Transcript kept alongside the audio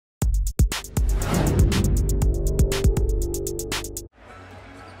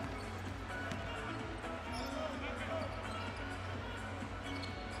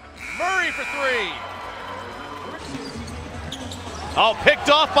Oh, picked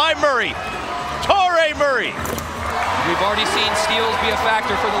off by Murray. Toure Murry. We've already seen steals be a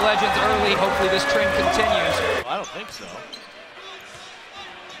factor for the Legends early. Hopefully this trend continues. I don't think so.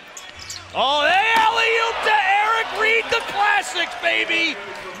 Oh, they alley-oop to Eric. Read the classics, baby.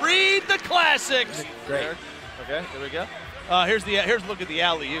 Read the classics. Great. Okay, there we go. Here's a look at the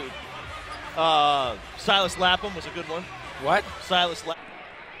alley-oop. Silas Lapham was a good one. What? Silas Lapham.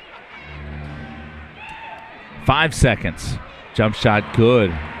 5 seconds. Jump shot good.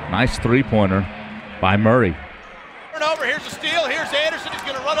 Nice three-pointer by Murray. Turnover, here's a steal. Here's Anderson. He's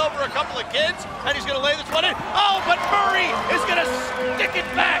going to run over a couple of kids, and he's going to lay this one in. Oh, but Murray is going to stick it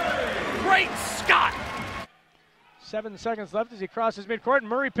back. Great Scott. 7 seconds left as he crosses midcourt, and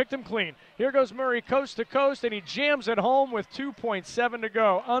Murray picked him clean. Here goes Murray coast to coast, and he jams it home with 2.7 to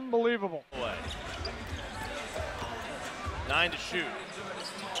go. Unbelievable. 9 to shoot.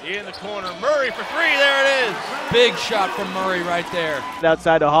 In the corner, Murray for three, there it is. Big shot from Murray right there.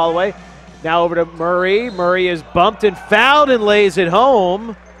 Outside to Holloway. Now over to Murray. Murray is bumped and fouled and lays it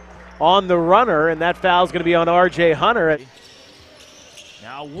home on the runner, and that foul is going to be on R.J. Hunter.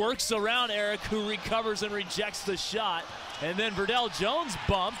 Now works around Eric, who recovers and rejects the shot. And then Verdell Jones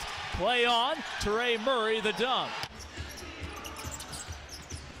bumped. Play on. Toure Murry the dunk.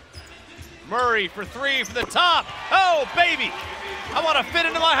 Murray for three from the top. Oh, baby. I want to fit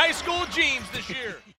into my high school jeans this year.